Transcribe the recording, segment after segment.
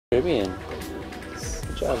Caribbean.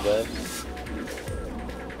 Good job, bud.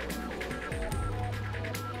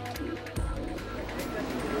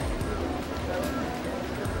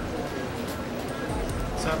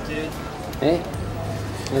 What's up, dude? Hey,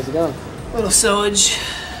 how's it going? Little sewage.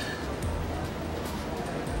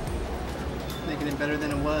 Making it better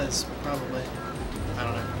than it was, probably. I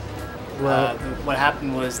don't know. Well, What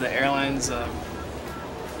happened was the airlines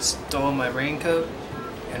stole my raincoat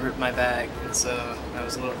and ripped my bag, and so I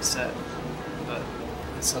was a little upset. But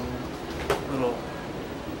some little,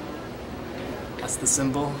 that's the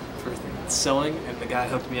symbol for sewing, and the guy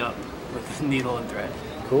hooked me up with a needle and thread.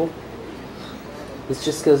 cool. This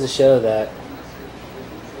just goes to show that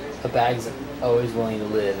a bag's always willing to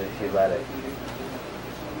live if you let it.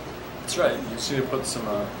 That's right. You just need to put some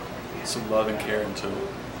love and care into it.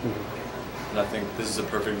 Mm-hmm. And I think this is a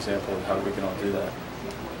perfect example of how we can all do that.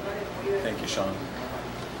 Thank you, Sean.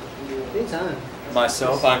 Anytime.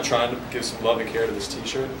 Myself, I'm trying to give some love and care to this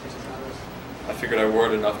t-shirt. I figured I wore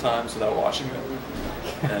it enough times without washing it.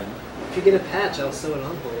 And If you get a patch, I'll sew it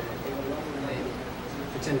on for you. Maybe.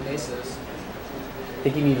 For 10 pesos. I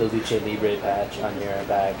think you need a Luce Libre patch on your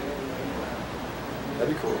bag.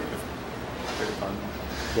 that'd be cool. Pretty fun.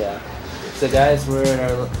 Yeah. So guys, we're in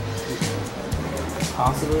our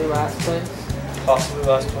possibly last place. Possibly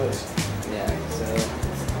last place. Yeah, so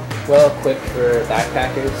well equipped for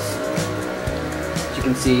backpackers. As you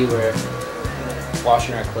can see, we're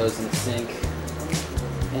washing our clothes in the sink,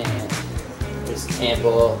 and there's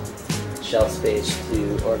ample shelf space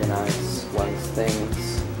to organize one's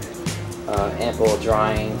things, ample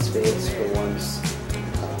drying space for one's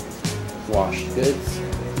washed goods,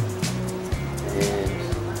 and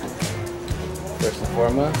first and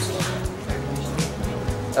foremost,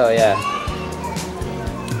 oh yeah,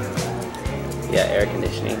 air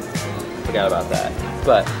conditioning. Forgot about that.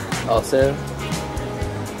 But also,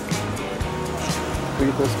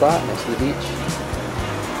 pretty cool spot next to the beach.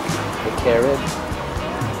 The Carib.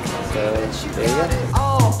 So there you go.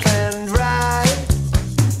 All planned right.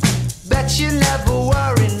 Bet you never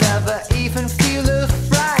worry, never even feel a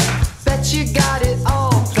fright. Bet you got it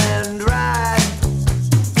all planned right.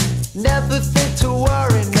 Never think to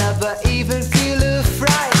worry, never even feel a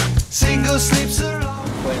fright. Single sleeps alone.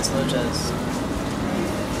 Buenas noches.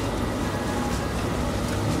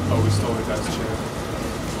 Oh, we stole the guy's chair.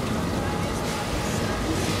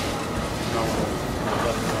 No one.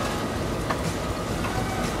 Let him go.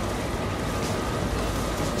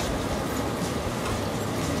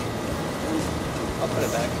 I'll put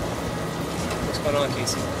it back. What's going on,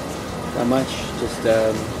 Casey? Not much. Just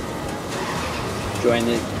enjoying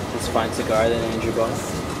this fine cigar that Andrew bought.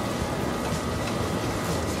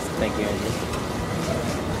 Thank you, Andrew.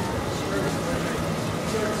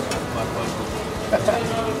 My pleasure. And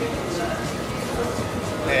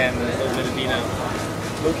a little bit of vino.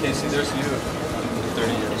 Look, Casey, there's you in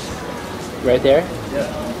 30 years. Right there? Yeah.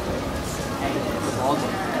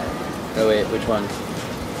 Oh wait, which one?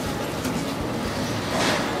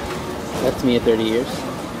 That's me at 30 years.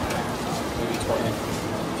 Maybe 20.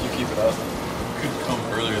 If you keep it up, you could come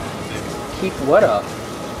earlier than you think. Keep what up?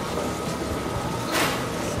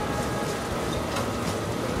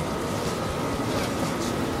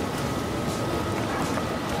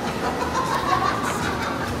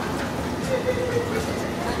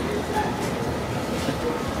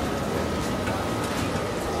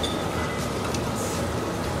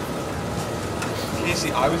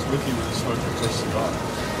 Casey, I was with you when you smoked your first cigar.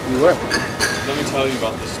 You were. Let me tell you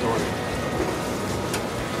about this story.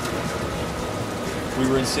 We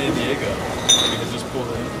were in San Diego. We had just pulled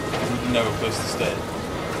in, and we didn't have a place to stay.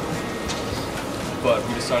 But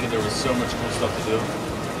we decided there was so much cool stuff to do,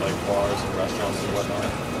 like bars and restaurants and whatnot,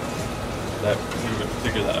 that we would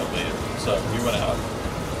figure that out later. So we went out,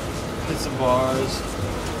 hit some bars.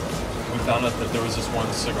 We found out that there was this one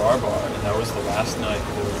cigar bar, and that was the last night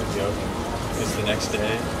that they were going to be open. Because the next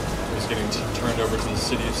day, it was getting turned over to the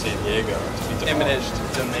city of San Diego to be Eminent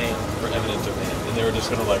demolished domain. for eminent domain, and they were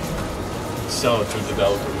just going to like sell it to a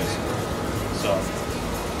developer basically. So,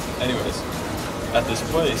 anyways, at this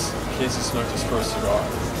place, Casey smoked his first cigar,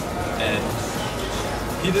 and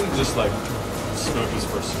he didn't just like smoke his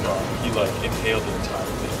first cigar, he like inhaled the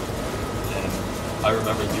entire thing. And I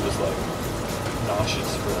remember he was like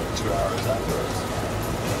nauseous for like 2 hours afterwards.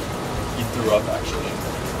 He threw up actually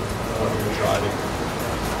when we were driving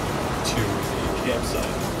to the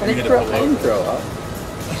campsite. I didn't throw up.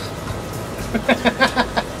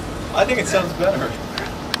 I think it sounds better.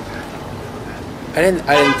 I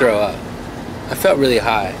didn't throw up. I felt really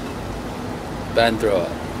high, but I didn't throw up.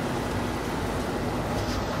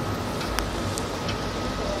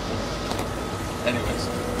 Anyways,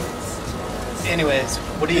 Anyways,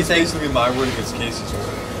 what do you It's think? basically my word against Casey's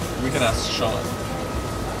word. We can ask Sean.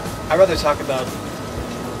 I'd rather talk about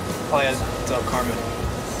Playa del Carmen.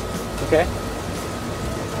 Okay.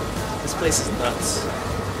 This place is nuts.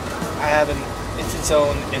 It's its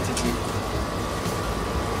own entity.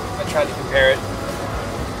 I tried to compare it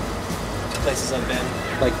to places I've been.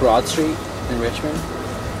 Like Broad Street in Richmond.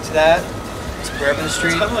 To that, to Bourbon It's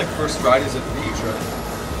Street, kind of like First Fridays at the beach, right?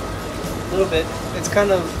 a little bit. It's kind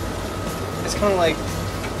of like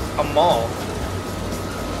a mall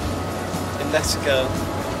in Mexico,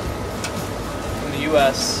 in the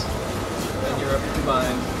U.S. and Europe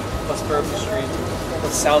combined, plus Bourbon Street,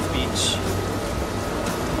 plus South Beach,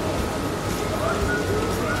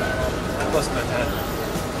 plus Manhattan.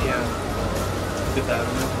 Yeah. Fifth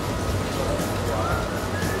Avenue.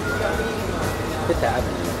 Fifth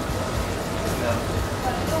Avenue. No.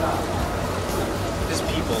 There's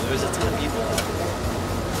people. There's a ton of people.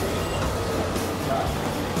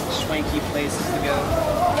 Swanky places to go.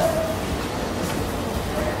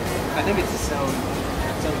 I think it's its own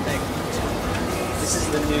thing. This is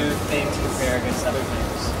the new thing to compare against other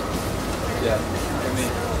things. Yeah. For me.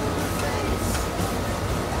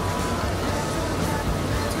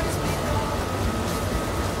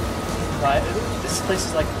 This place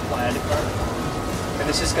is like Playa del Carmen. And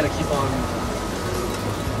it's just gonna keep on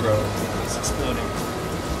Growing. it's exploding.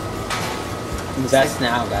 Invest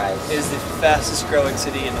now, guys. It is the fastest growing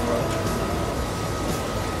city in the world.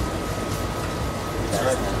 That's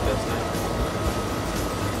right. That's it.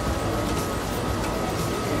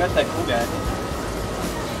 We met that cool guy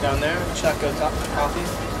down there, Choco Coffee.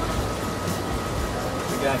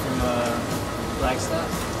 The guy from Flagstaff.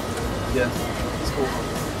 Yeah. He's cool.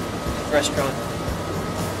 Restaurant.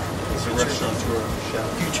 It's a restaurateur chef.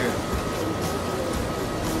 Future.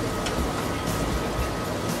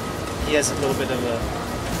 He has a little bit of a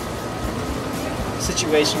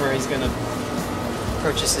situation where he's going to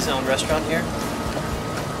purchase his own restaurant here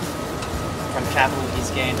from capital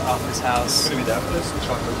he's gained off his It's house. gonna be that place,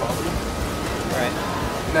 chocolate coffee. Right.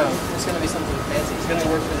 No, it's going to be something fancy. He's going to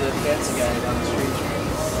work for the fancy guy down the street.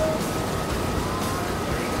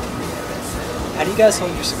 How do you guys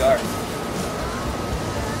hold your cigar?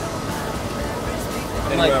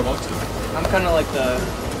 Anywhere I want to. I'm kind of like the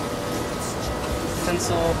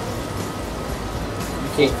pencil,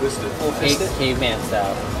 Full-fisted. full-fisted. Caveman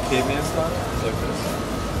style. Caveman style? It's like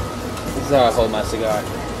this. This is how I hold my cigar.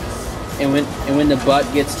 And when the butt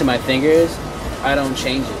gets to my fingers, I don't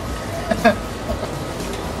change it.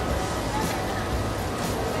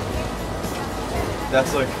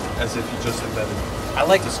 That's like as if you just invented I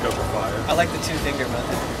like discover fire. I like the two-finger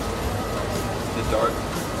method. The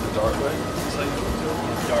dart way. It's like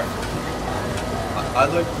Dark. I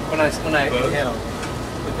like When I Both? inhale,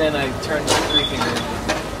 but then I turn to three-finger.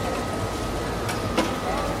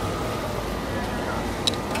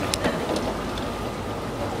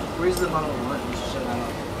 Where's the Model 1? We should show that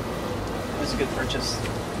off. It was a good purchase.